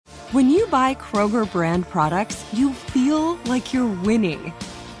When you buy Kroger brand products, you feel like you're winning.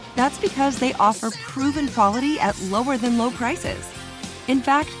 That's because they offer proven quality at lower than low prices. In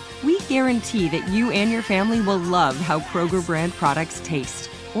fact, we guarantee that you and your family will love how Kroger brand products taste,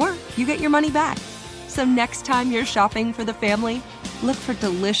 or you get your money back. So next time you're shopping for the family, look for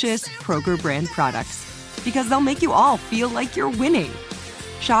delicious Kroger brand products, because they'll make you all feel like you're winning.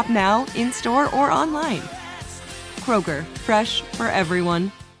 Shop now, in-store, or online. Kroger, fresh for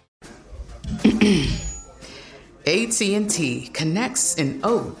everyone. AT&T connects an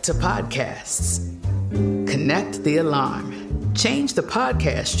ode to podcasts. Connect the alarm. Change the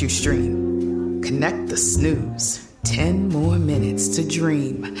podcast you stream. Connect the snooze. 10 more minutes to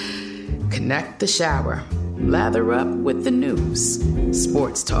dream. Connect the shower. Lather up with the news.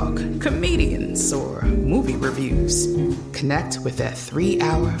 Sports talk, comedians, or movie reviews. Connect with that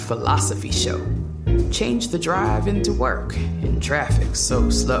 3-hour philosophy show. Change the drive into work in traffic so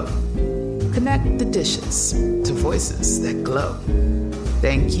slow. Connect the dishes to voices that glow.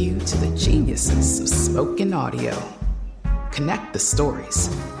 Thank you to the geniuses of spoken audio. Connect the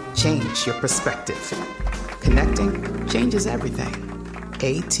stories. Change your perspective. Connecting changes everything.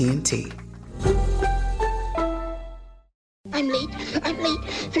 AT&T. I'm late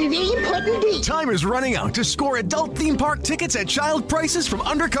for a very important date. Time is running out to score adult theme park tickets at child prices from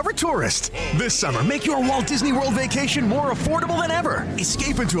Undercover Tourist. This summer, make your Walt Disney World vacation more affordable than ever.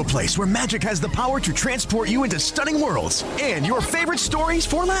 Escape into a place where magic has the power to transport you into stunning worlds and your favorite stories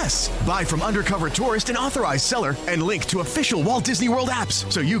for less. Buy from Undercover Tourist, an authorized seller, and link to official Walt Disney World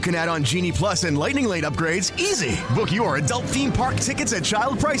apps so you can add on Genie Plus and Lightning Lane upgrades easy. Book your adult theme park tickets at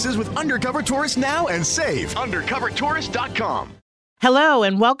child prices with Undercover Tourist now and save. UndercoverTourist.com. Hello,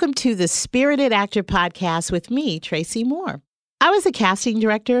 and welcome to the Spirited Actor Podcast with me, Tracy Moore. I was a casting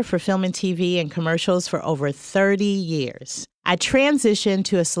director for film and TV and commercials for over 30 years. I transitioned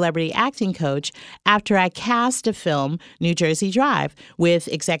to a celebrity acting coach after I cast a film, New Jersey Drive, with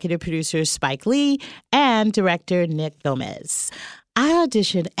executive producer Spike Lee and director Nick Gomez. I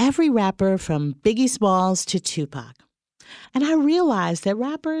auditioned every rapper from Biggie Smalls to Tupac. And I realized that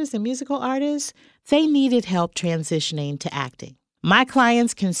rappers and musical artists, they needed help transitioning to acting. My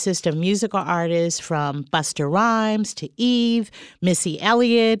clients consist of musical artists from Busta Rhymes to Eve, Missy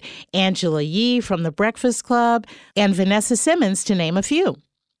Elliott, Angela Yee from The Breakfast Club, and Vanessa Simmons, to name a few.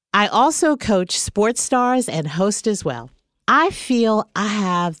 I also coach sports stars and host as well. I feel I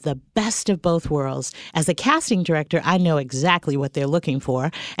have the best of both worlds. As a casting director, I know exactly what they're looking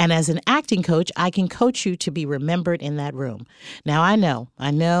for. And as an acting coach, I can coach you to be remembered in that room. Now, I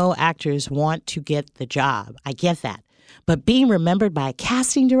know actors want to get the job. I get that. But being remembered by a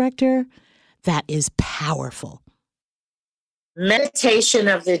casting director, that is powerful. Meditation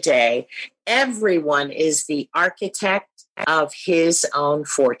of the day. Everyone is the architect of his own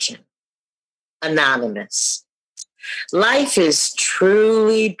fortune. Anonymous. Life is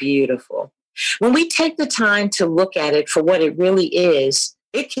truly beautiful. When we take the time to look at it for what it really is,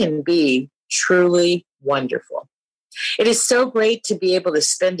 it can be truly wonderful. It is so great to be able to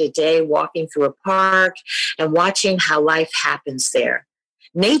spend a day walking through a park and watching how life happens there.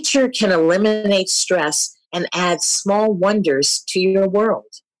 Nature can eliminate stress and add small wonders to your world.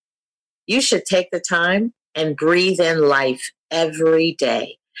 You should take the time and breathe in life every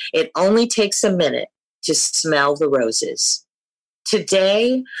day. It only takes a minute to smell the roses.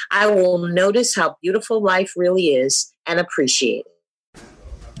 Today, I will notice how beautiful life really is and appreciate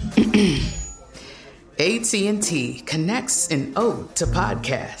it. AT&T connects an ode to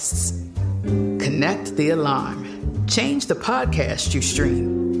podcasts. Connect the alarm. Change the podcast you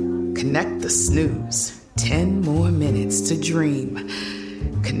stream. Connect the snooze. 10 more minutes to dream.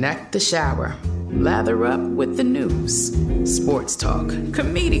 Connect the shower. Lather up with the news. Sports talk,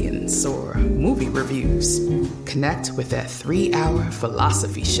 comedians, or movie reviews. Connect with that 3-hour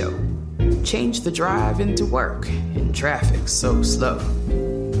philosophy show. Change the drive into work in traffic so slow.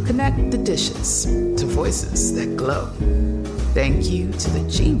 Connect the dishes to voices that glow. Thank you to the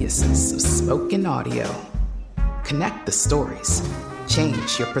geniuses of spoken audio. Connect the stories.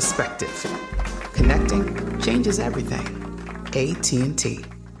 Change your perspective. Connecting changes everything. AT&T.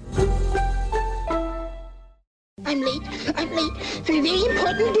 I'm late for a very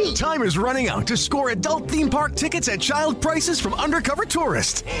important date. Time is running out to score adult theme park tickets at child prices from Undercover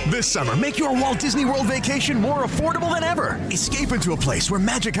Tourist. This summer, make your Walt Disney World vacation more affordable than ever. Escape into a place where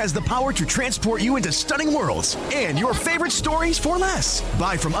magic has the power to transport you into stunning worlds and your favorite stories for less.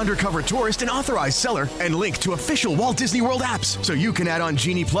 Buy from Undercover Tourist, an authorized seller, and link to official Walt Disney World apps so you can add on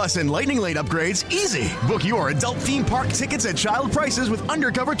Genie Plus and Lightning Lane upgrades easy. Book your adult theme park tickets at child prices with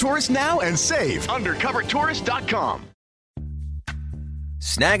Undercover Tourist now and save. UndercoverTourist.com.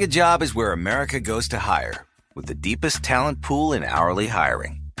 Snag a Job is where America goes to hire, with the deepest talent pool in hourly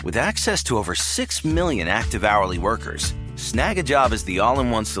hiring. With access to over 6 million active hourly workers, Snag a Job is the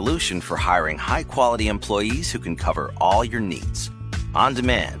all-in-one solution for hiring high-quality employees who can cover all your needs. On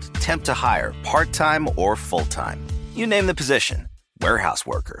demand, temp to hire, part-time or full-time. You name the position. Warehouse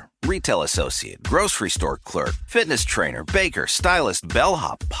worker, retail associate, grocery store clerk, fitness trainer, baker, stylist,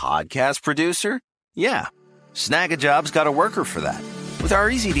 bellhop, podcast producer. Yeah, Snag a Job's got a worker for that. With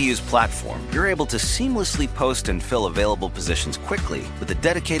our easy-to-use platform, you're able to seamlessly post and fill available positions quickly with a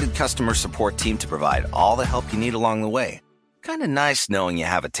dedicated customer support team to provide all the help you need along the way. Kind of nice knowing you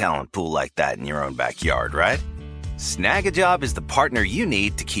have a talent pool like that in your own backyard, right? Snag a Job is the partner you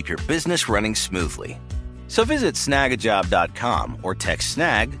need to keep your business running smoothly. So visit snagajob.com or text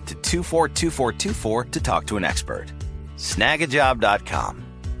snag to 242424 to talk to an expert. Snagajob.com,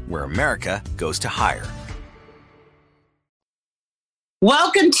 where America goes to hire.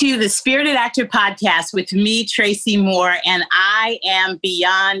 Welcome to the Spirited Actor Podcast with me, Tracy Moore, and I am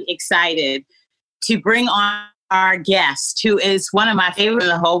beyond excited to bring on our guest, who is one of my favorites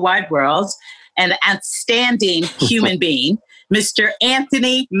in the whole wide world, an outstanding human being, Mr.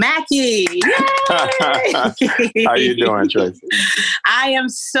 Anthony Mackie. How you doing, Tracy? I am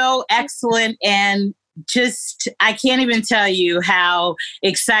so excellent, and I can't even tell you how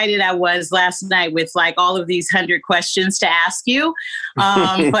excited I was last night with like all of these 100 questions to ask you.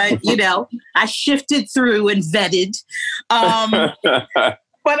 But, I shifted through and vetted.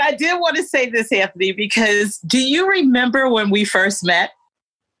 But I did want to say this, Anthony, because do you remember when we first met?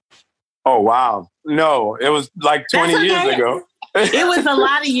 Oh, wow. No, it was like 20 years ago. It was a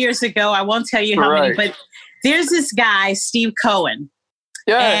lot of years ago. I won't tell you how many, but there's this guy, Steve Cohen.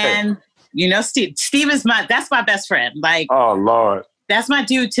 Yeah. And Steve is that's my best friend. Like, oh Lord, that's my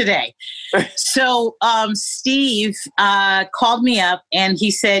dude today. So, Steve called me up and he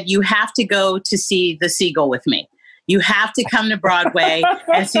said, "You have to go to see The Seagull with me. You have to come to Broadway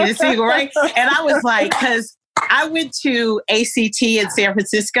and see The Seagull, right?" And I was like, because I went to ACT in San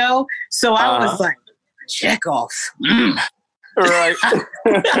Francisco, so I was like, check off. Right.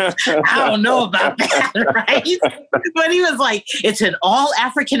 I don't know about that, right? But he was like, it's an all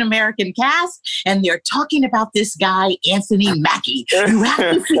African-American cast, and they're talking about this guy, Anthony Mackie. You have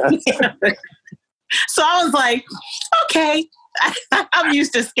to see him. So I was like, okay, I'm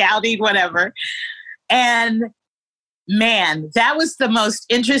used to scouting, whatever. And man, that was the most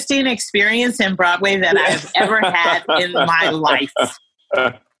interesting experience in Broadway that I've ever had in my life.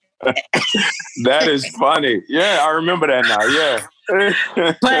 That is funny. Yeah, I remember that now. Yeah.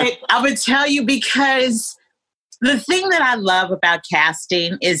 But I would tell you, because the thing that I love about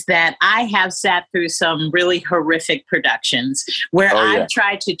casting is that I have sat through some really horrific productions where I've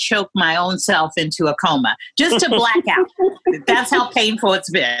tried to choke my own self into a coma just to black out. That's how painful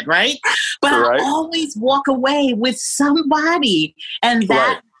it's been, right? But I always walk away with somebody. And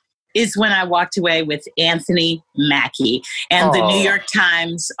that is when I walked away with Anthony Mackie and the New York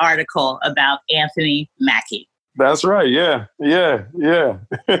Times article about Anthony Mackie. That's right. Yeah. I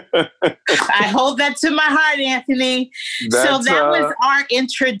hold that to my heart, Anthony. So that was our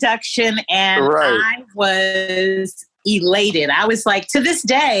introduction, and I was elated. I was like, to this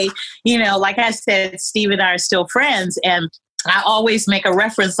day, like I said, Steve and I are still friends, and I always make a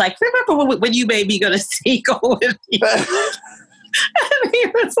reference like, remember when you made me go to Seagull with me? And he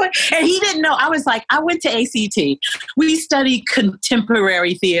was like, and he didn't know. I was like, I went to ACT. We studied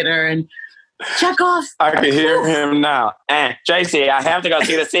contemporary theater and Chekhov. I can hear him now. Tracy, I have to go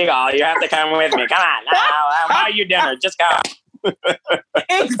see The Seagull. You have to come with me. Come on. I'll buy you dinner. Just come.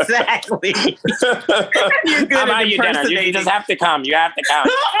 Exactly. You're good. I'll buy you dinner. You just have to come. You have to come.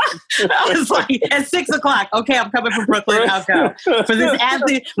 I was like, at 6:00. Okay, I'm coming from Brooklyn. I'll go for this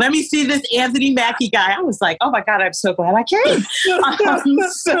Anthony. Let me see this Anthony Mackie guy. I was like, oh my God, I'm so glad I came.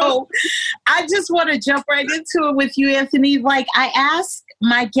 So I just want to jump right into it with you, Anthony. Like I ask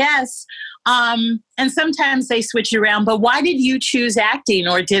my guests, and sometimes they switch around, but why did you choose acting,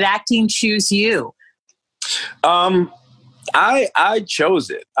 or did acting choose you? I chose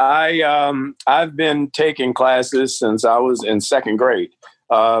it. I've been taking classes since I was in second grade.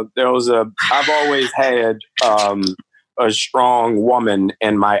 I've always had a strong woman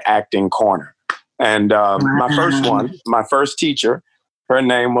in my acting corner. And my first teacher, her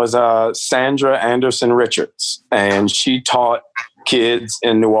name was Sandra Anderson Richards, and she taught kids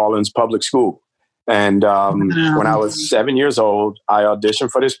in New Orleans public school. And when I was 7 years old, I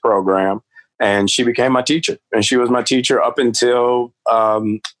auditioned for this program. And she became my teacher. And she was my teacher up until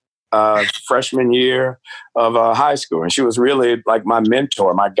freshman year of high school. And she was really like my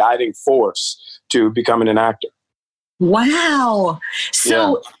mentor, my guiding force to becoming an actor. Wow.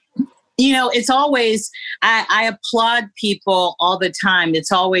 So, it's always, I applaud people all the time.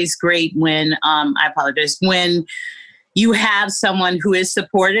 It's always great when, when you have someone who is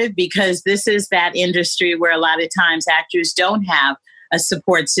supportive, because this is that industry where a lot of times actors don't have a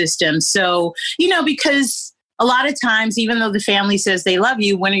support system. So, because a lot of times, even though the family says they love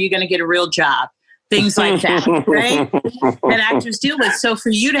you, when are you going to get a real job? Things like that, right? That actors deal with. So for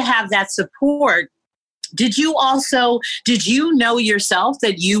you to have that support, did you know yourself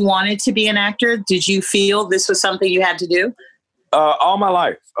that you wanted to be an actor? Did you feel this was something you had to do? All my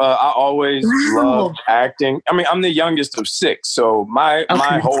life. I always loved acting. I mean, I'm the youngest of 6. So my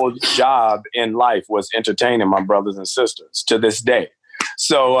whole job in life was entertaining my brothers and sisters to this day.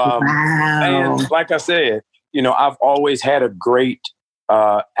 So, and like I said, I've always had a great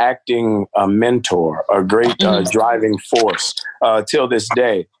acting mentor, a great driving force till this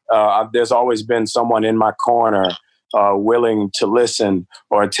day. There's always been someone in my corner willing to listen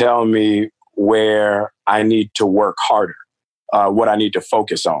or tell me where I need to work harder. What I need to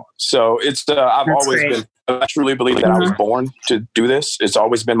focus on. So it's, I truly believe that I was born to do this. It's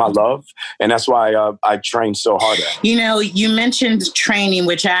always been my love. And that's why I train so hard at it. You mentioned training,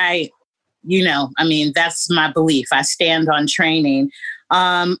 which that's my belief. I stand on training.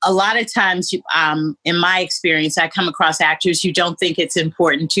 A lot of times, in my experience, I come across actors who don't think it's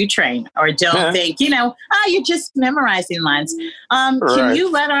important to train or don't think, you're just memorizing lines. Can you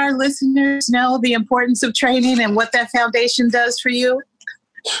let our listeners know the importance of training and what that foundation does for you?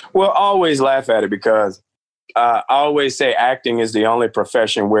 Well, I always laugh at it because I always say acting is the only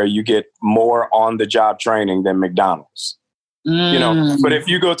profession where you get more on-the-job training than McDonald's. But if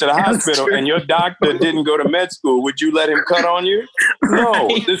you go to the hospital and your doctor didn't go to med school, would you let him cut on you? No,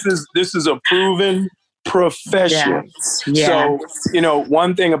 this is a proven profession. So,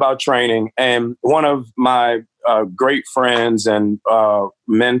 one thing about training, and one of my great friends and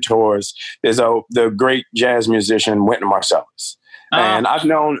mentors is the great jazz musician, Wynton Marsalis. And I've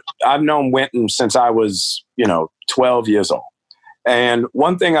known Wynton since I was, 12 years old. And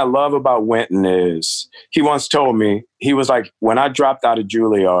one thing I love about Wynton is he once told me, he was like, when I dropped out of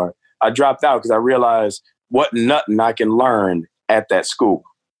Juilliard, I dropped out because I realized what nothing I can learn at that school.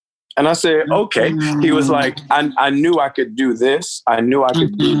 And I said, okay. He was like, I knew I could do this. I knew I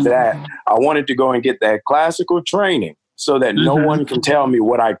could do that. I wanted to go and get that classical training so that no one can tell me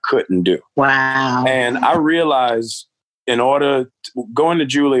what I couldn't do. Wow. And I realized going to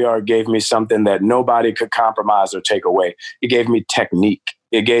Juilliard gave me something that nobody could compromise or take away. It gave me technique.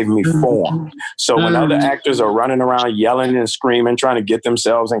 It gave me form. So when other actors are running around yelling and screaming, trying to get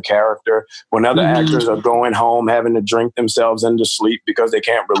themselves in character, when other actors are going home having to drink themselves into sleep because they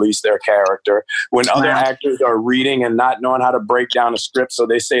can't release their character, when other actors are reading and not knowing how to break down a script so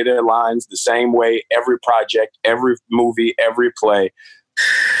they say their lines the same way every project, every movie, every play,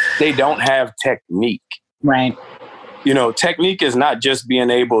 they don't have technique. Right. Technique is not just being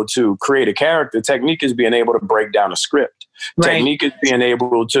able to create a character. Technique is being able to break down a script. Right. Technique is being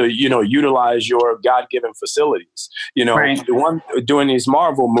able to, utilize your God-given facilities. The one doing these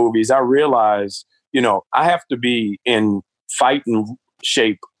Marvel movies, I realize, I have to be in fighting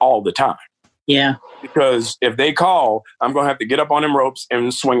shape all the time. Yeah. Because if they call, I'm going to have to get up on them ropes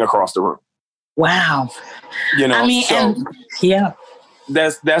and swing across the room. Wow.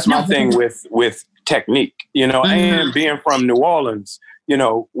 That's my thing with technique, and being from New Orleans,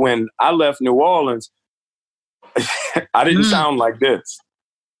 when I left New Orleans, I didn't sound like this,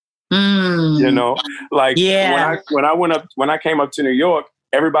 when I came up to New York,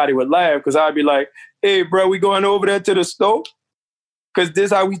 everybody would laugh because I'd be like, hey, bro, we going over there to the store? Because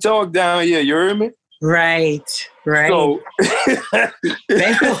this how we talk down here. You heard me? Right. So, you're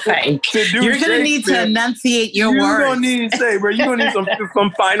going to need to enunciate your words. You're going to need to say, bro, you're going to need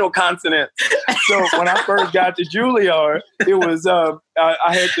some final consonants. So when I first got to Juilliard, it was, I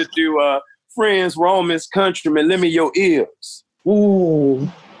had to do friends, Romans, countrymen, lend me your ears. Ooh.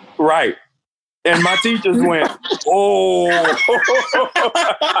 Right. And my teachers went, oh.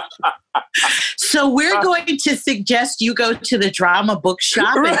 So we're going to suggest you go to the drama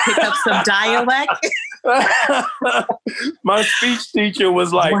bookshop and pick up some dialect. My speech teacher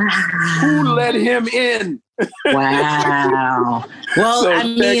was like, who let him in? Wow. Well, so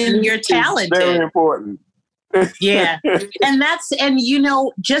you're talented. Very important. Yeah. And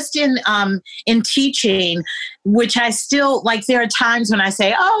just in teaching, which I still like, there are times when I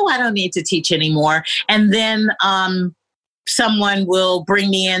say, oh, I don't need to teach anymore. And then someone will bring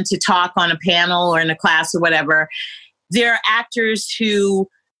me in to talk on a panel or in a class or whatever. There are actors who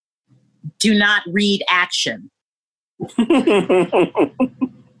do not read action.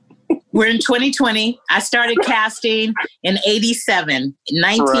 When We're in 2020. I started casting in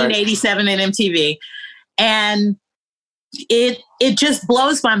 1987 in MTV. And it just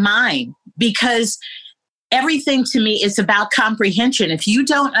blows my mind because everything to me is about comprehension. If you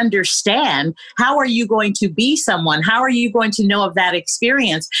don't understand, how are you going to be someone? How are you going to know of that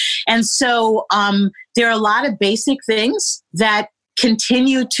experience? And so there are a lot of basic things that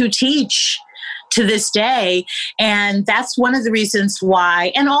continue to teach to this day. And that's one of the reasons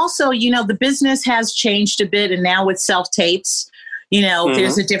why. And also, the business has changed a bit. And now with self-tapes,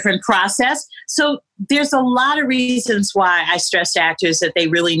 there's a different process. So there's a lot of reasons why I stress to actors that they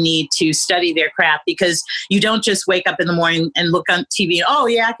really need to study their craft, because you don't just wake up in the morning and look on TV and, oh,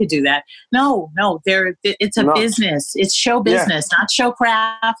 yeah, I could do that. No, it's a business. It's show business, not show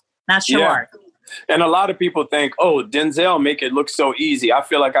craft, not show art. And a lot of people think, oh, Denzel make it look so easy. I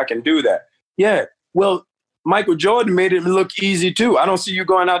feel like I can do that. Yeah. Well, Michael Jordan made it look easy, too. I don't see you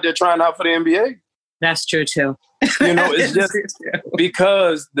going out there trying out for the NBA. That's true, too. It's just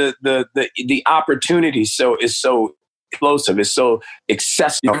because the opportunity is so explosive, it's so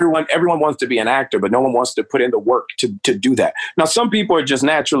accessible. Everyone wants to be an actor, but no one wants to put in the work to do that. Now, some people are just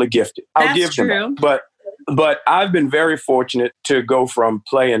naturally gifted. I'll give them that. But I've been very fortunate to go from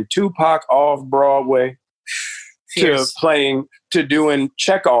playing Tupac off Broadway to doing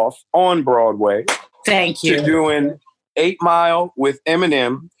Chekhov on Broadway. Thank you. To doing 8 Mile with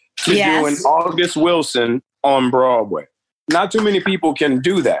Eminem, to doing August Wilson on Broadway. Not too many people can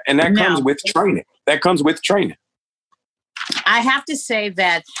do that. And that comes with training. I have to say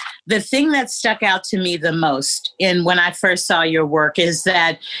that the thing that stuck out to me the most when I first saw your work is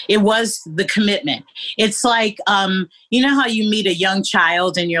that it was the commitment. It's like, you know how you meet a young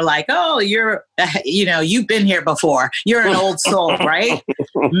child and you're like, oh, you've been here before. You're an old soul, right?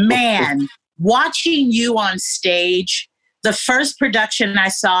 Man, watching you on stage, the first production I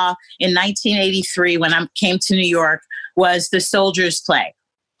saw in 1983 when I came to New York was The Soldier's Play.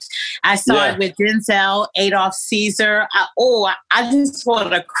 I saw it with Denzel, Adolph Caesar. I just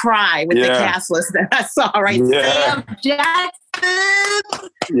wanted to cry with the cast list that I saw, right? Sam Jackson.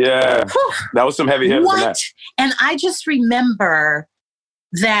 Yeah. Whew. That was some heavy hitters. What? And I just remember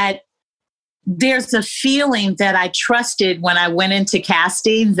that there's a feeling that I trusted when I went into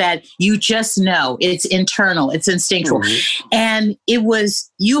casting that you just know it's internal, it's instinctual. Mm-hmm. And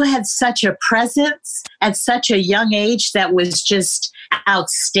you had such a presence at such a young age that was just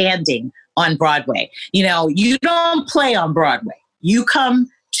outstanding on Broadway. You don't play on Broadway. You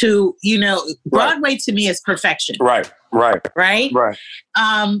come to, Broadway to me is perfection. Right.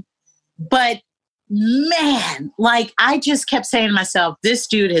 But man, like I just kept saying to myself, this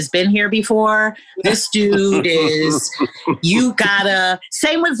dude has been here before. This dude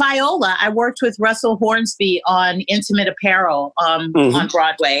same with Viola. I worked with Russell Hornsby on Intimate Apparel on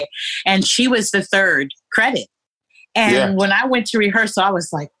Broadway, and she was the third credit. And when I went to rehearsal, I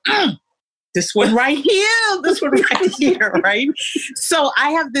was like, this one right here, right? So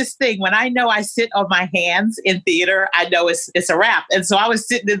I have this thing, when I know I sit on my hands in theater, I know it's a wrap. And so I was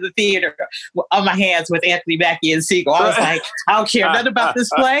sitting in the theater on my hands with Anthony Mackie and Siegel. I was like, I don't care nothing about this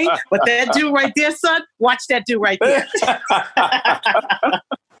play, but that dude right there, son, watch that dude right there.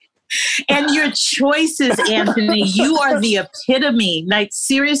 And your choices, Anthony, you are the epitome. Like,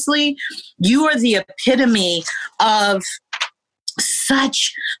 seriously, you are the epitome of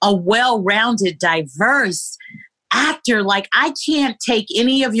such a well-rounded, diverse actor. Like, I can't take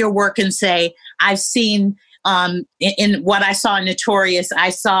any of your work and say, I've seen in what I saw in Notorious, I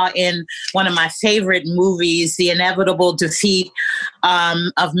saw in one of my favorite movies, The Inevitable Defeat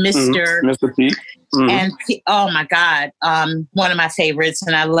of Mr. Pete. Mm-hmm. And oh my God, one of my favorites,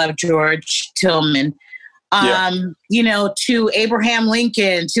 and I love George Tillman. To Abraham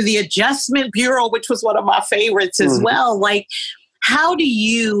Lincoln, to The Adjustment Bureau, which was one of my favorites as well. Like, how do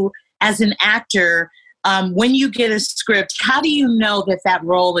you, as an actor, when you get a script, how do you know that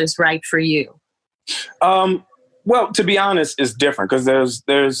role is right for you? Well, to be honest, it's different because there's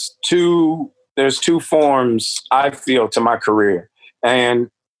two forms I feel to my career, and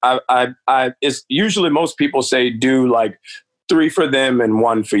it's usually most people say do like 3 for them and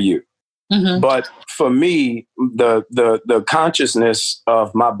 1 for you. Mm-hmm. But for me, the consciousness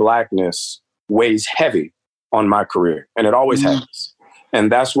of my Blackness weighs heavy on my career, and it always has.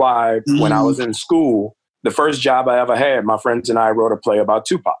 And that's why when I was in school, the first job I ever had, my friends and I wrote a play about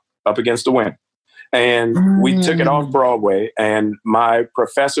Tupac, Up Against the Wind. And we took it off Broadway, and my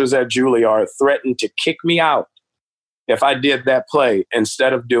professors at Juilliard threatened to kick me out if I did that play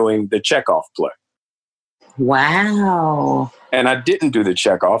instead of doing the Chekhov play. Wow. And I didn't do the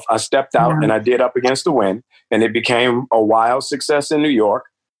Chekhov. I stepped out and I did Up Against the Wind, and it became a wild success in New York.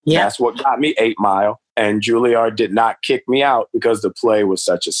 Yeah. That's what got me 8 Mile. And Juilliard did not kick me out because the play was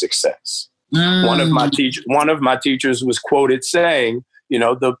such a success. One of my teachers was quoted saying,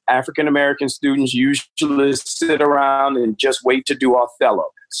 the African-American students usually sit around and just wait to do Othello.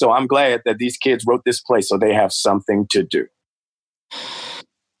 So I'm glad that these kids wrote this play so they have something to do.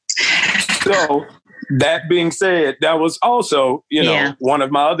 So that being said, that was also, one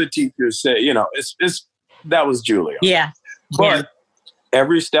of my other teachers said, that was Julia. Yeah. But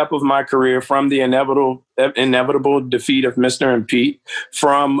every step of my career, from the inevitable defeat of Mr. and Pete,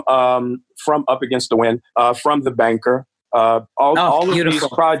 from Up Against the Wind, from The Banker, all of these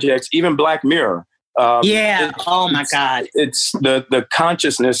projects, even Black Mirror. Oh my God. It's the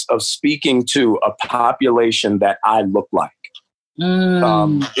consciousness of speaking to a population that I look like.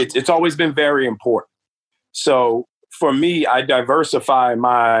 It's always been very important. So for me, I diversify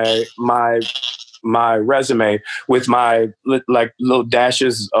my resume with my little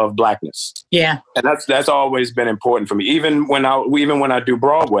dashes of Blackness. Yeah. And that's always been important for me. Even when I do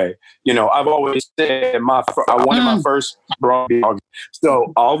Broadway, I've always said I wanted my first Broadway.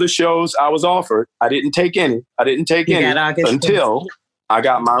 So all the shows I was offered, I didn't take any until I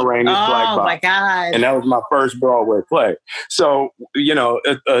got my Rainey's Black Box. Oh my God. And that was my first Broadway play. So,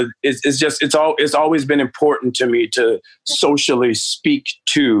 it's always been important to me to socially speak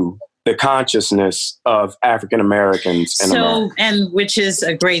to the consciousness of African Americans in America. And which is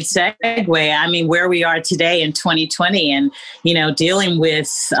a great segue. I mean, where we are today in 2020 and, dealing with,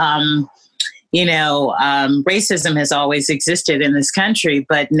 racism has always existed in this country,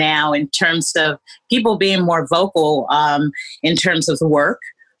 but now in terms of people being more vocal, in terms of the work,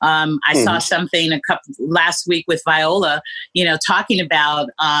 I saw something last week with Viola, talking about,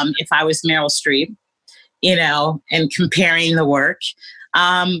 if I was Meryl Streep, and comparing the work.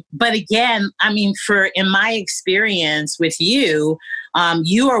 But again, I mean, in my experience with you,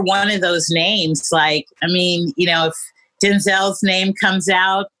 you are one of those names. If Denzel's name comes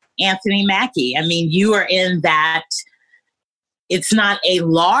out, Anthony Mackie, I mean, you are in that. It's not a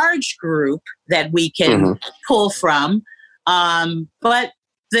large group that we can pull from, but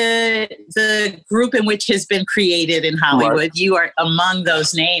the group in which has been created in Hollywood, you are among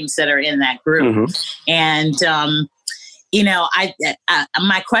those names that are in that group. And,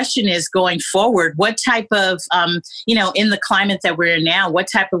 my question is, going forward, what type of, in the climate that we're in now, what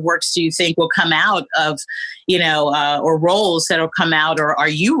type of works do you think will come out of, or roles that will come out, or are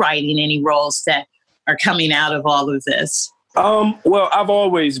you writing any roles that are coming out of all of this? Well, I've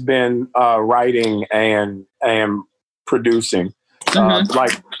always been writing and producing,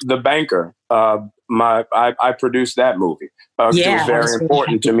 like The Banker. I produced that movie. It was very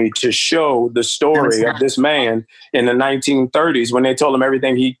important to me to show the story of this man in the 1930s when they told him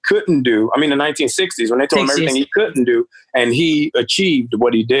everything he couldn't do. I mean, the 1960s when they told him everything he couldn't do, and he achieved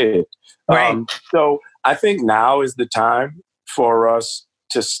what he did. Right. So I think now is the time for us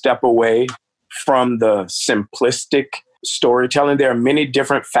to step away from the simplistic storytelling. There are many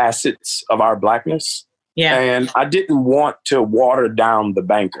different facets of our Blackness. Yeah. And I didn't want to water down The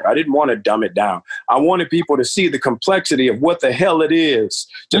Banker. I didn't want to dumb it down. I wanted people to see the complexity of what the hell it is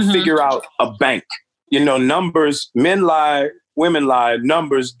to figure out a bank. Numbers, men lie, women lie,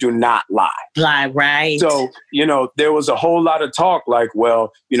 numbers do not lie. Lie, right. So, there was a whole lot of talk like,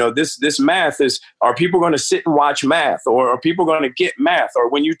 well, this math is, are people going to sit and watch math, or are people going to get math? Or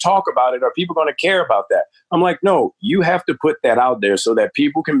when you talk about it, are people going to care about that? I'm like, no, you have to put that out there so that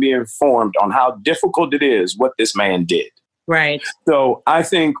people can be informed on how difficult it is what this man did. Right. So I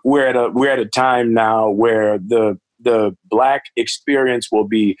think we're at a time now where the Black experience will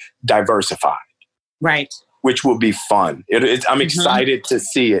be diversified. Right. Which will be fun. I'm excited to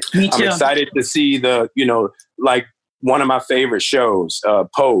see it. Me too. I'm excited to see like one of my favorite shows,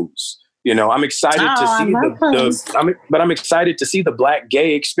 Pose. I'm excited to see I'm excited to see the Black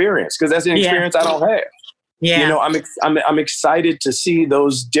gay experience, because that's an experience I don't have. Yeah. I'm excited to see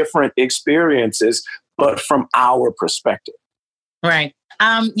those different experiences, but from our perspective. Right.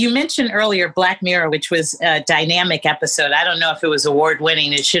 You mentioned earlier Black Mirror, which was a dynamic episode. I don't know if it was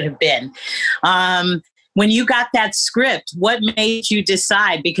award-winning. It should have been. When you got that script, what made you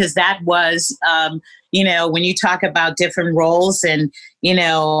decide? Because that was, when you talk about different roles and,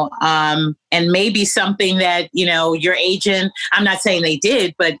 and maybe something that, your agent, I'm not saying they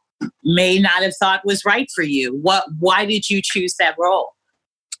did, but may not have thought was right for you. Why did you choose that role?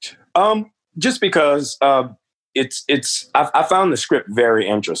 Just because I found the script very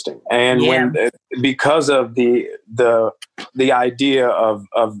interesting, and because of the idea of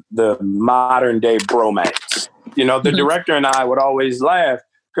the modern day bromance, the director and I would always laugh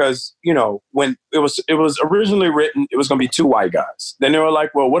because, you know, when it was originally written, it was going to be two white guys. Then they were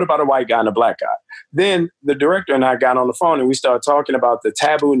like, well, what about a white guy and a black guy? Then the director and I got on the phone and we started talking about the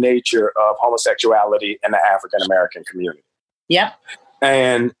taboo nature of homosexuality in the African-American community. Yep.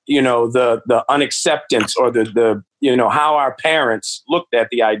 And, you know, the unacceptance or the you know, how our parents looked at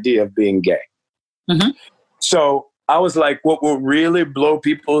the idea of being gay. Mm-hmm. So I was like, what will really blow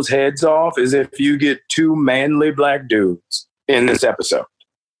people's heads off is if you get two manly black dudes in this episode.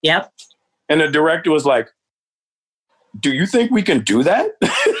 Yep. And the director was like, do you think we can do that?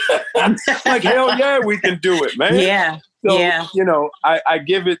 Like, hell yeah, we can do it, man. Yeah. So, yeah. you know, I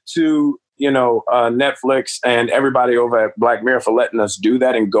give it to, you know, Netflix and everybody over at Black Mirror for letting us do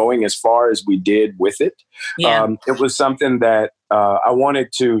that and going as far as we did with it. Yeah. It was something that I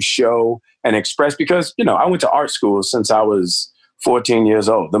wanted to show and express because, you know, I went to art school since I was 14 years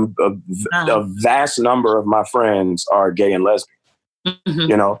old. A vast number of my friends are gay and lesbian. Mm-hmm.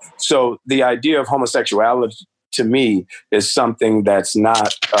 You know, so the idea of homosexuality to me is something that's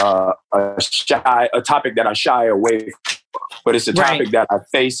not a topic that I shy away from, but it's a topic that I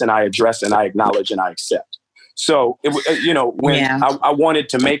face and I address and I acknowledge and I accept. So, you know, when I wanted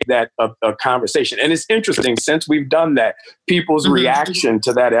to make that a conversation, and it's interesting since we've done that, people's reaction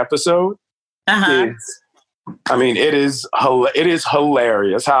to that episode is, I mean, it is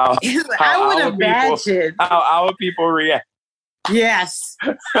hilarious how I would imagine how our people react. Yes.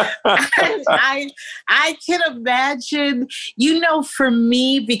 I can imagine, you know, for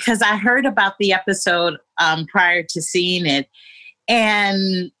me, because I heard about the episode prior to seeing it,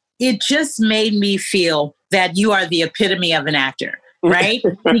 and it just made me feel that you are the epitome of an actor, right?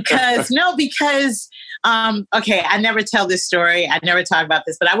 because okay, I never tell this story. I never talk about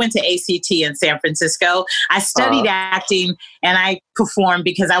this, but I went to ACT in San Francisco. I studied acting and I performed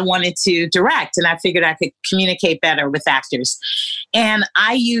because I wanted to direct and I figured I could communicate better with actors. And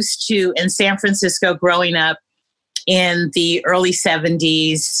I used to, in San Francisco growing up in the early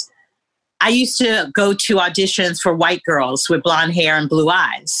 70s, I used to go to auditions for white girls with blonde hair and blue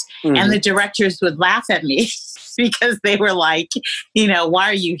eyes. Mm-hmm. And the directors would laugh at me because they were like, you know, why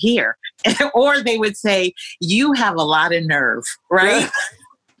are you here? Or they would say, you have a lot of nerve, right?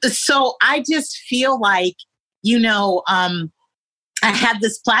 So I just feel like, you know, I had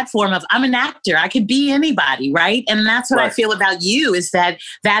this platform of I'm an actor. I could be anybody, right? And that's what I feel about you is that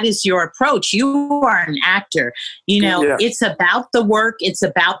is your approach. You are an actor. You know, it's about the work. It's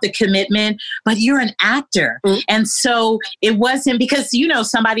about the commitment, but you're an actor. Mm-hmm. And so it wasn't because, you know,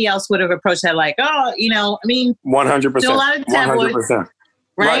 somebody else would have approached that like, oh, you know, I mean, 100%. A lot of tabloids, 100%.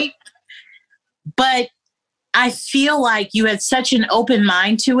 Right? But I feel like you had such an open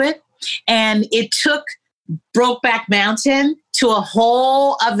mind to it. And it took Brokeback Mountain to a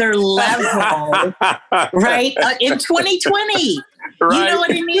whole other level, right? In 2020, you know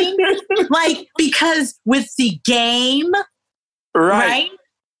what I mean? Like, because with the game, right?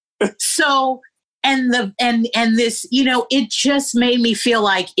 So, and this, you know, it just made me feel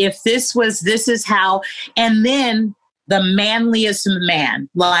like if this is how, and then the manliest man,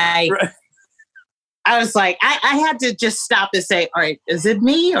 like, I was like, I had to just stop and say, all right, is it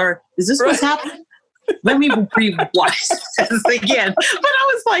me or is this what's happening? Let me rewatch this again. But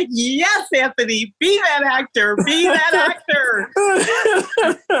I was like, yes, Anthony, be that actor. Be that actor.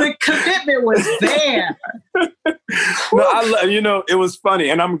 The commitment was there. No, you know, it was funny.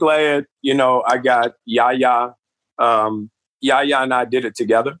 And I'm glad, you know, I got Yaya. Yaya and I did it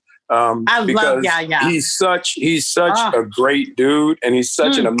together. I love Yaya. He's such a great dude and he's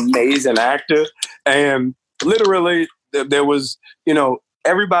such an amazing actor. And literally there was, you know,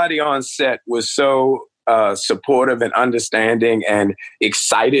 everybody on set was so supportive and understanding and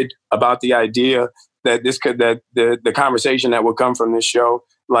excited about the idea that the conversation that would come from this show.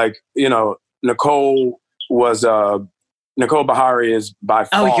 Like, you know, Nicole Bahari is by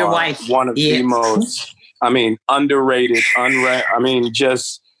far your wife. One of the most, I mean, underrated,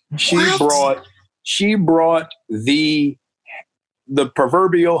 just she brought the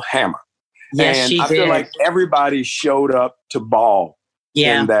proverbial hammer. Yes, and she I did. feel like everybody showed up to ball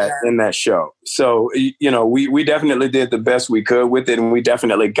in that show. So, you know, we definitely did the best we could with it, and we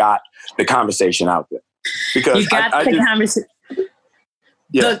definitely got the conversation out there. Because you got the conversation.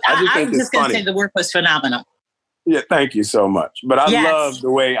 Yeah, I'm just going to say the work was phenomenal. Yeah, thank you so much. But I love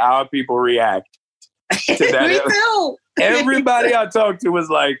the way our people react to that. Me too. Everybody I talked to was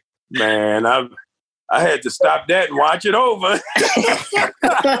like, man, I had to stop that and watch it over.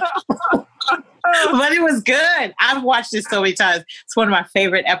 But it was good. I've watched it so many times. It's one of my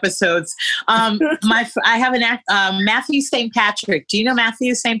favorite episodes. I have Matthew St. Patrick. Do you know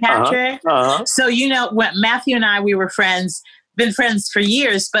Matthew St. Patrick? So, you know, when Matthew and I, we were friends been friends for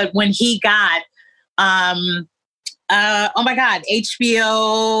years, but when he got, oh my God,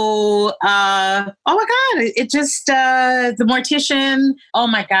 HBO, oh my God, it just, The Mortician, oh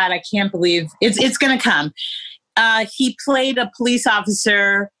my God, I can't believe it's going to come. He played a police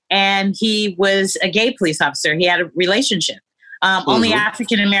officer, and he was a gay police officer. He had a relationship, only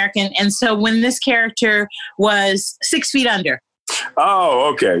African-American. And so when this character was 6 feet under.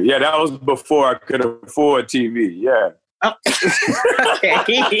 Oh, okay. Yeah, that was before I could afford TV. Yeah. Oh.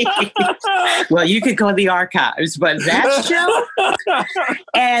 Okay. Well, you could go to the archives, but that show.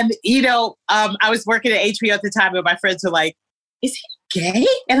 And, I was working at HBO at the time, and my friends were like, is he gay?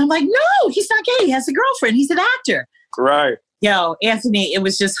 And I'm like, no, he's not gay. He has a girlfriend. He's an actor. Right. Anthony, it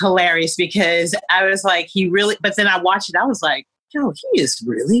was just hilarious because I was like, but then I watched it. I was like, he is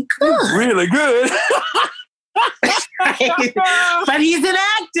really good. He's really good. But he's an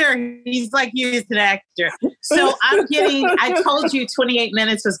actor. He's an actor. So I told you 28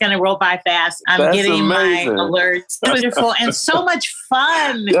 minutes was going to roll by fast. That's getting amazing. My alerts. Wonderful and so much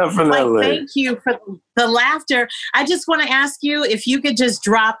fun. Definitely. Thank you for the laughter. I just want to ask you if you could just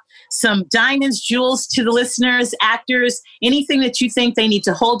drop some diamonds, jewels to the listeners, actors, anything that you think they need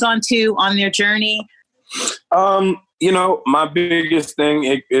to hold on to on their journey. My biggest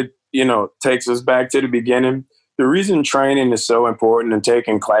thing, it takes us back to the beginning. The reason training is so important and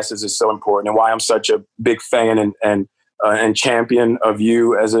taking classes is so important, and why I'm such a big fan and champion of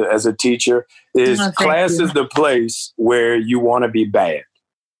you as a teacher is class is the place where you want to be bad.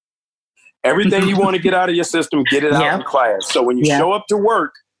 Everything you want to get out of your system, get it out in class. So when you show up to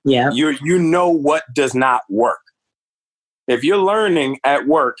work, you know what does not work. If you're learning at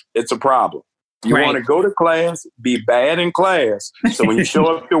work, it's a problem. You want to go to class, be bad in class. So when you show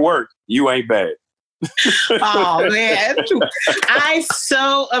up to work, you ain't bad. Oh man, I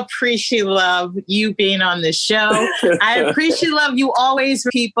so love you being on the show. I appreciate love you always,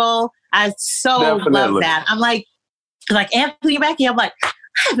 people. I so love that. I'm like Anthony Mackie. I'm like, I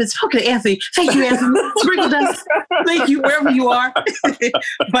haven't spoken to Anthony. Thank you, Anthony. Sprinkle dust. Thank you wherever you are.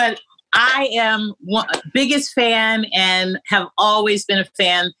 But I am biggest fan and have always been a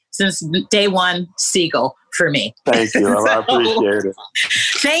fan since day one. Siegel for me. Thank you. I appreciate it.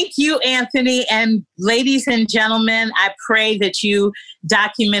 Thank you, Anthony. And ladies and gentlemen, I pray that you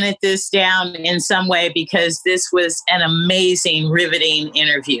documented this down in some way because this was an amazing, riveting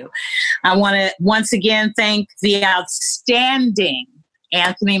interview. I want to once again thank the outstanding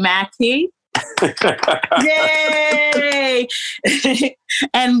Anthony Mackie. Yay!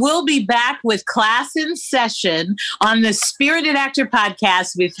 And we'll be back with Class in Session on the Spirited Actor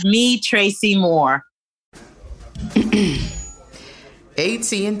Podcast with me, Tracy Moore.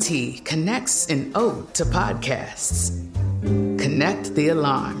 AT&T connects an ode to podcasts. Connect the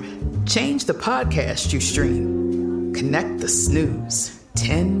alarm. Change the podcast you stream. Connect the snooze.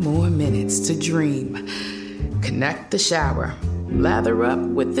 10 more minutes to dream. Connect the shower. Lather up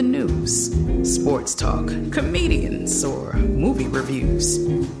with the news. Sports talk, comedians, or movie reviews.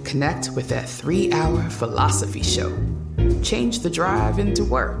 Connect with that 3-hour philosophy show. Change the drive into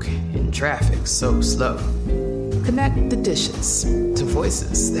work in traffic so slow. Connect the dishes to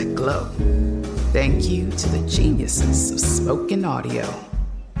voices that glow. Thank you to the geniuses of spoken audio.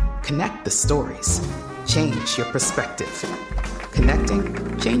 Connect the stories. Change your perspective.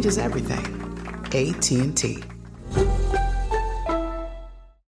 Connecting changes everything. AT&T.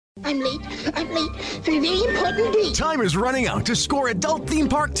 I'm late for a very important date. Time is running out to score adult theme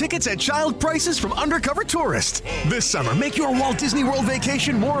park tickets at child prices from Undercover Tourist. This summer, make your Walt Disney World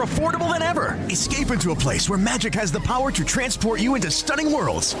vacation more affordable than ever. Escape into a place where magic has the power to transport you into stunning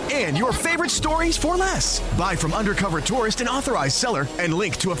worlds and your favorite stories for less. Buy from Undercover Tourist, an authorized seller, and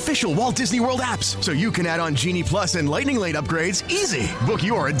link to official Walt Disney World apps so you can add on Genie Plus and Lightning Lane upgrades easy. Book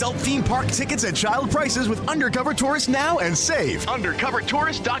your adult theme park tickets at child prices with Undercover Tourist now and save.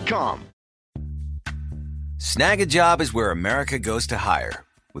 UndercoverTourist.com. Snag a Job is where America goes to hire,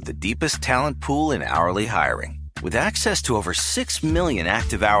 with the deepest talent pool in hourly hiring. With access to over 6 million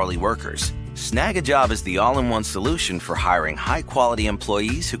active hourly workers, Snag a Job is the all-in-one solution for hiring high-quality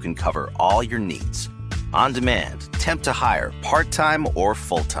employees who can cover all your needs. On demand, temp to hire, part-time or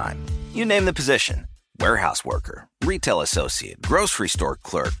full-time. You name the position. Warehouse worker, retail associate, grocery store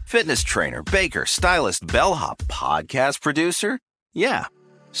clerk, fitness trainer, baker, stylist, bellhop, podcast producer. Yeah,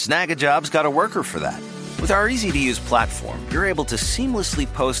 Snag a Job's got a worker for that. With our easy-to-use platform, you're able to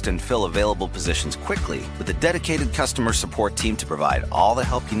seamlessly post and fill available positions quickly with a dedicated customer support team to provide all the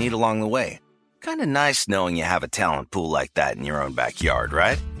help you need along the way. Kind of nice knowing you have a talent pool like that in your own backyard,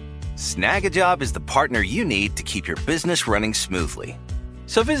 right? Snag a Job is the partner you need to keep your business running smoothly.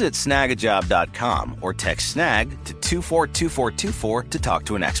 So visit snagajob.com or text snag to 242424 to talk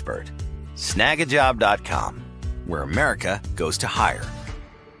to an expert. Snagajob.com, where America goes to hire.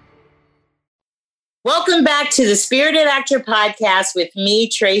 Welcome back to the Spirited Actor Podcast with me,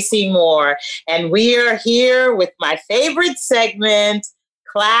 Tracy Moore. And we are here with my favorite segment,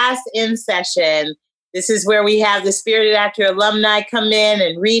 Class in Session. This is where we have the Spirited Actor alumni come in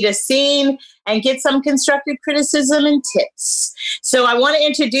and read a scene and get some constructive criticism and tips. So I want to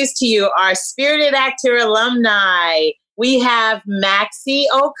introduce to you our Spirited Actor alumni. We have Mackie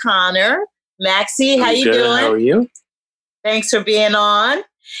O'Connor. Mackie, how you doing? How are you? Thanks for being on.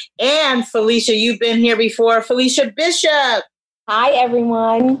 And Felicia, you've been here before. Felicia Bishop. Hi,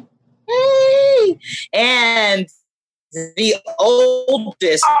 everyone. Hey. And the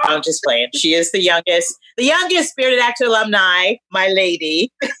oldest, I'm just playing. She is the youngest Spirited Actor alumni, my lady,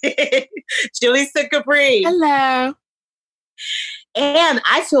 Jalisa Capri. Hello. And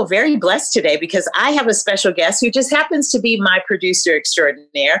I feel very blessed today because I have a special guest who just happens to be my producer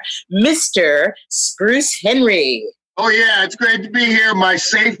extraordinaire, Mr. Spruce Henry. Oh, yeah, it's great to be here. My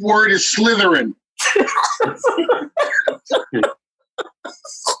safe word is Slytherin.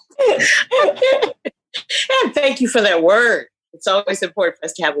 And thank you for that word. It's always important for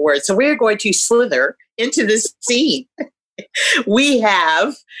us to have a word. So we're going to slither into this scene. We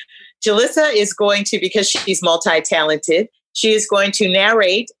have Jalissa is going to, because she's multi-talented, she is going to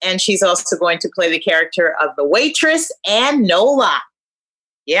narrate, and she's also going to play the character of the waitress and Nola.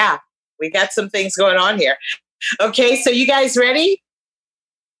 Yeah, we got some things going on here. Okay, so you guys ready?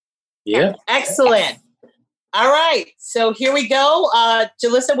 Yeah. Excellent. All right, so here we go.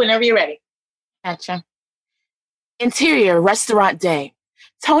 Jalissa, whenever you're ready. Gotcha. Interior restaurant day.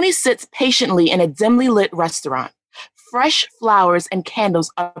 Tony sits patiently in a dimly lit restaurant. Fresh flowers and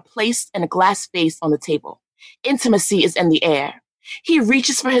candles are placed in a glass vase on the table. Intimacy is in the air. He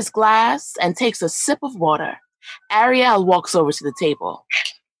reaches for his glass and takes a sip of water. Ariel walks over to the table.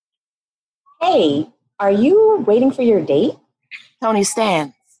 Hey, are you waiting for your date? Tony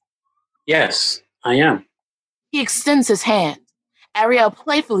stands. Yes, I am. He extends his hand. Ariel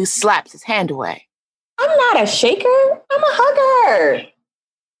playfully slaps his hand away. I'm not a shaker. I'm a hugger.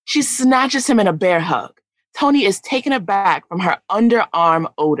 She snatches him in a bear hug. Tony is taken aback from her underarm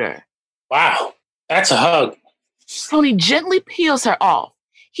odor. Wow, that's a hug. Tony gently peels her off.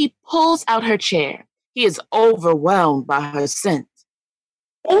 He pulls out her chair. He is overwhelmed by her scent.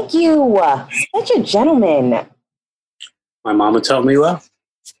 Thank you. Such a gentleman. My mama told me well.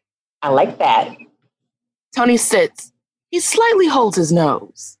 I like that. Tony sits. He slightly holds his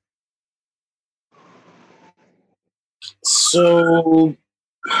nose. So,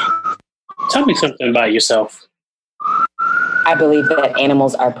 tell me something about yourself. I believe that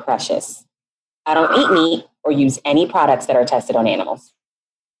animals are precious. I don't eat meat or use any products that are tested on animals.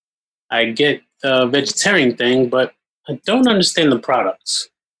 I get the vegetarian thing, but I don't understand the products.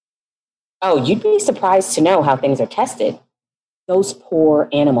 Oh, you'd be surprised to know how things are tested. Those poor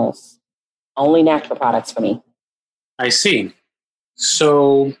animals. Only natural products for me. I see.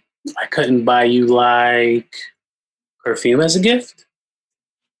 So, I couldn't buy you, like, perfume as a gift?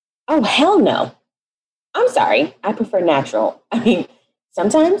 Oh, hell no. I'm sorry. I prefer natural. I mean,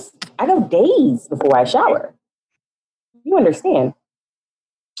 sometimes I go days before I shower. You understand?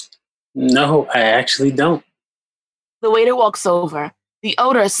 No, I actually don't. The waiter walks over. The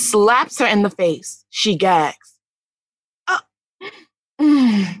odor slaps her in the face. She gags.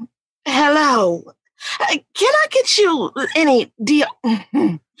 Hello. Can I get you any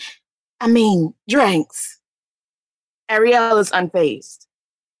drinks? Ariel is unfazed.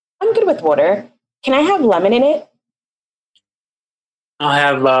 I'm good with water. Can I have lemon in it? I'll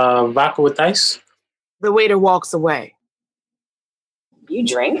have vodka with ice. The waiter walks away. You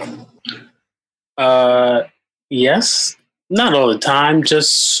drink? Yes. Not all the time,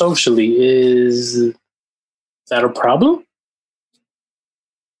 just socially. Is that a problem?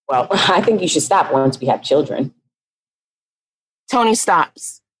 Well, I think you should stop once we have children. Tony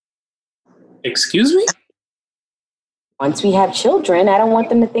stops. Excuse me? Once we have children, I don't want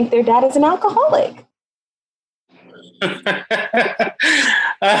them to think their dad is an alcoholic.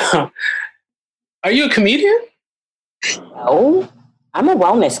 Are you a comedian? No, I'm a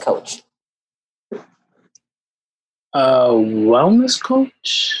wellness coach. A wellness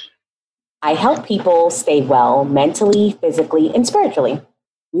coach? I help people stay well mentally, physically, and spiritually.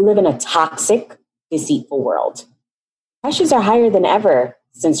 We live in a toxic, deceitful world. Pressures are higher than ever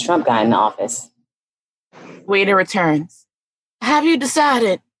since Trump got in office. Waiter returns. Have you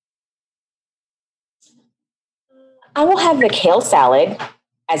decided? I will have the kale salad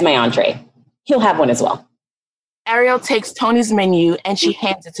as my entree. He'll have one as well. Ariel takes Tony's menu and she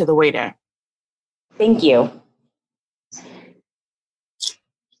hands it to the waiter. Thank you.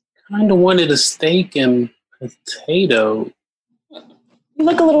 Kind of wanted a steak and potato. You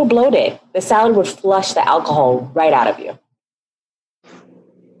look a little bloated. The salad would flush the alcohol right out of you.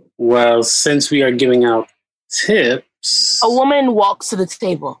 Well, since we are giving out tips... A woman walks to the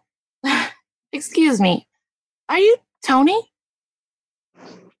table. Excuse me, are you Tony?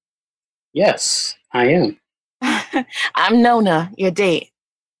 Yes, I am. I'm Nona, your date.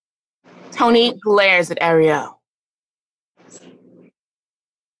 Tony glares at Ariel.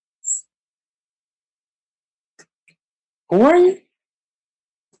 Who are you?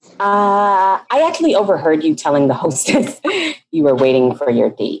 I actually overheard you telling the hostess you were waiting for your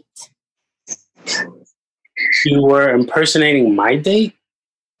date. You were impersonating my date?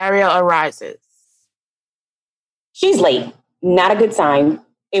 Ariel arises. She's late. Not a good sign.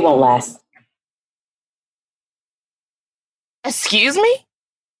 It won't last. Excuse me?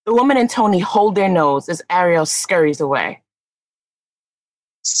 The woman and Tony hold their nose as Ariel scurries away.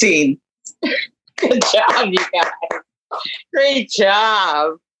 Scene. Good job, you guys. Great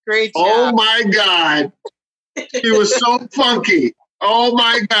job. Great job. Oh my God. He was so funky. Oh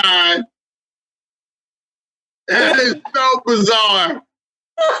my God. That is so bizarre.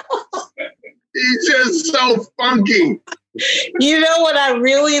 He's just so funky. You know what I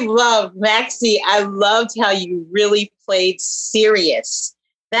really loved, Maxie? I loved how you really played serious.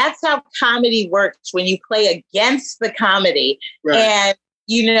 That's how comedy works, when you play against the comedy. Right. And,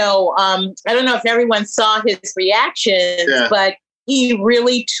 I don't know if everyone saw his reactions, but he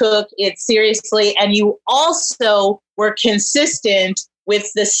really took it seriously. And you also were consistent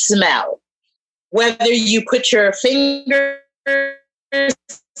with the smell. Whether you put your fingers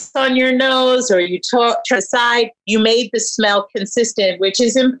on your nose or you turn aside, you made the smell consistent, which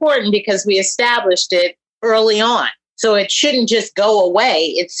is important because we established it early on. So it shouldn't just go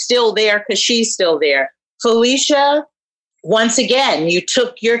away. It's still there because she's still there. Felicia, once again, you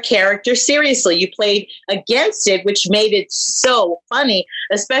took your character seriously. You played against it, which made it so funny,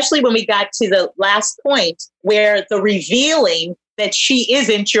 especially when we got to the last point where the revealing that she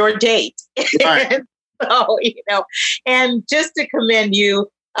isn't your date. Right. So, and just to commend you,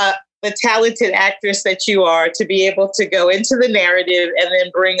 the talented actress that you are, to be able to go into the narrative and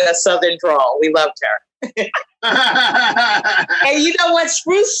then bring a Southern drawl. We loved her. And you know what?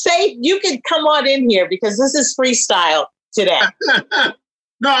 Spruce Safe, you can come on in here because this is freestyle today.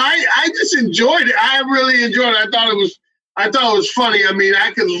 No, I just enjoyed it. I really enjoyed it. I thought it was funny. I mean,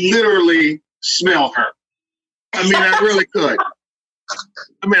 I could literally smell her. I mean, I really could.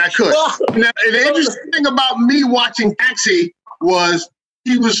 I could. Well, now, the interesting thing about me watching Taxi was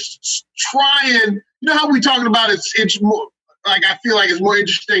he was trying, how we talking about it's more like, I feel like it's more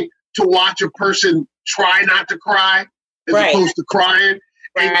interesting to watch a person try not to cry as opposed to crying.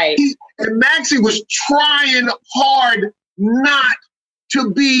 Right. And Maxie was trying hard not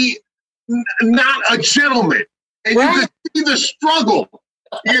to be not a gentleman. And you could see the struggle,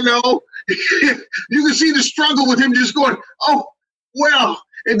 You can see the struggle with him just going, oh, well.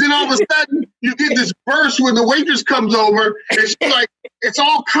 And then all of a sudden, you get this burst when the waitress comes over, and she's like, it's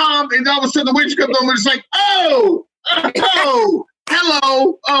all calm, and all of a sudden the waitress comes over, and it's like, oh,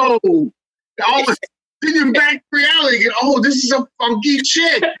 hello, oh. All of a sudden, you're back to reality, and oh, this is a funky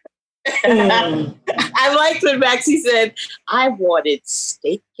chick. I liked when Maxie said, I wanted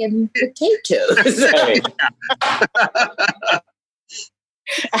steak and potatoes. That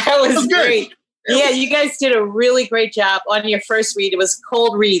was great. Yeah, you guys did a really great job on your first read. It was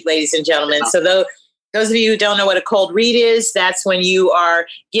cold read, ladies and gentlemen. So those of you who don't know what a cold read is, that's when you are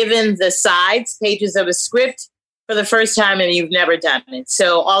given the sides, pages of a script for the first time and you've never done it.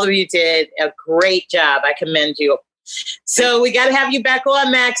 So all of you did a great job. I commend you. So we got to have you back on,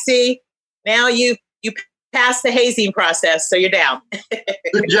 Maxie. Now you passed the hazing process, so you're down.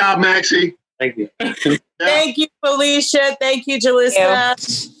 Good job, Maxie. Thank you. Thank you, Felicia. Thank you, Jalissa.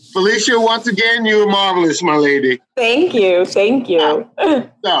 Felicia, once again, you were marvelous, my lady. Thank you.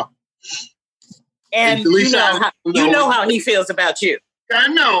 No. And Felicia, you know how he feels about you. I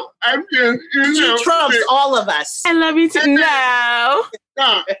know. She trumps all of us. I love you too. No.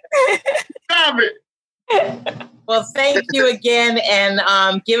 Stop it. Well, thank you again, and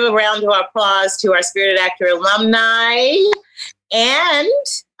give a round of applause to our Spirited Actor alumni. And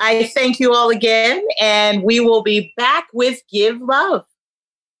I thank you all again, and we will be back with Give Love.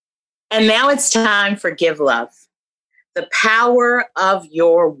 And now it's time for Give Love, the power of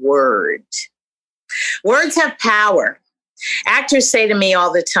your word. Words have power. Actors say to me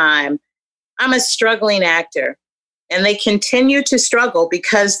all the time, I'm a struggling actor, And they continue to struggle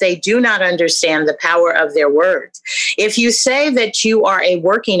because they do not understand the power of their words. If you say that you are a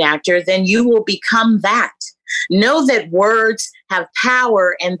working actor, then you will become that. Know that words have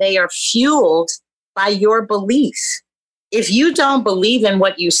power and they are fueled by your belief. If you don't believe in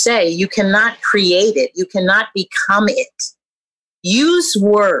what you say, you cannot create it. You cannot become it. Use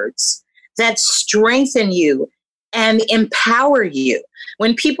words that strengthen you and empower you.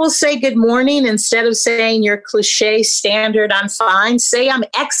 When people say good morning, instead of saying your cliche standard, I'm fine, say I'm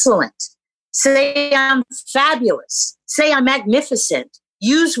excellent. Say I'm fabulous. Say I'm magnificent.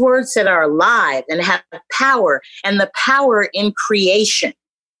 Use words that are alive and have power, and the power in creation.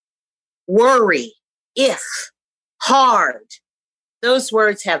 Worry, if, hard. Those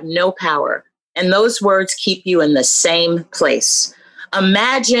words have no power, and those words keep you in the same place.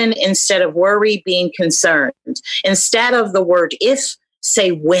 Imagine, instead of worry, being concerned. Instead of the word if,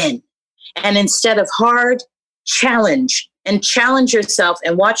 say when. And instead of hard, challenge. And challenge yourself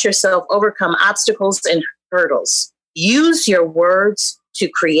and watch yourself overcome obstacles and hurdles. Use your words to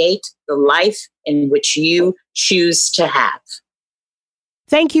create the life in which you choose to have.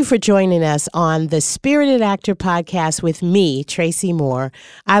 Thank you for joining us on the Spirited Actor Podcast with me, Tracy Moore.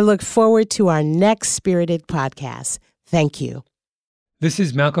 I look forward to our next Spirited Podcast. Thank you. This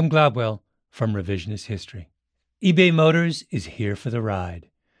is Malcolm Gladwell from Revisionist History. eBay Motors is here for the ride.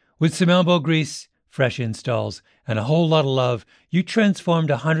 With some elbow grease, fresh installs, and a whole lot of love, you transformed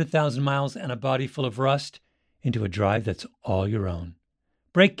 100,000 miles and a body full of rust into a drive that's all your own.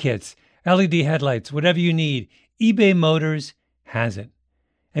 Brake kits, LED headlights, whatever you need, eBay Motors has it.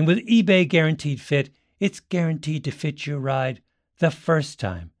 And with eBay Guaranteed Fit, it's guaranteed to fit your ride the first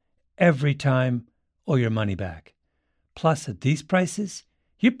time, every time, or your money back. Plus, at these prices,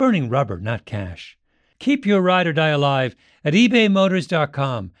 you're burning rubber, not cash. Keep your ride or die alive at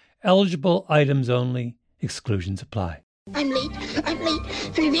ebaymotors.com. Eligible items only. Exclusions apply. I'm late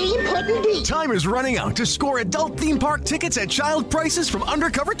for a very important date. Time is running out to score adult theme park tickets at child prices from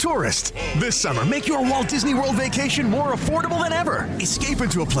Undercover Tourist. This summer, make your Walt Disney World vacation more affordable than ever. Escape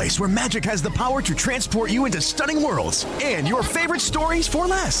into a place where magic has the power to transport you into stunning worlds and your favorite stories for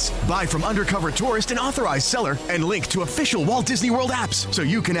less. Buy from Undercover Tourist, an authorized seller, and link to official Walt Disney World apps so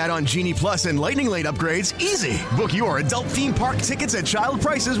you can add on Genie Plus and Lightning Lane upgrades easy. Book your adult theme park tickets at child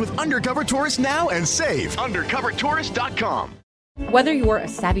prices with Undercover Tourist now and save. UndercoverTourist.com. Whether you're a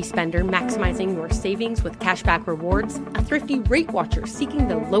savvy spender maximizing your savings with cashback rewards, a thrifty rate watcher seeking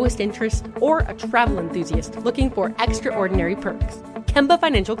the lowest interest, or a travel enthusiast looking for extraordinary perks, Kemba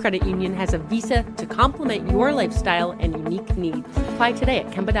Financial Credit Union has a visa to complement your lifestyle and unique needs. Apply today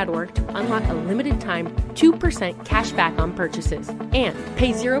at Kemba.org to unlock a limited-time 2% cash back on purchases and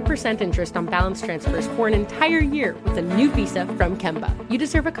pay 0% interest on balance transfers for an entire year with a new visa from Kemba. You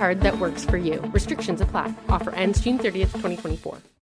deserve a card that works for you. Restrictions apply. Offer ends June 30th, 2024.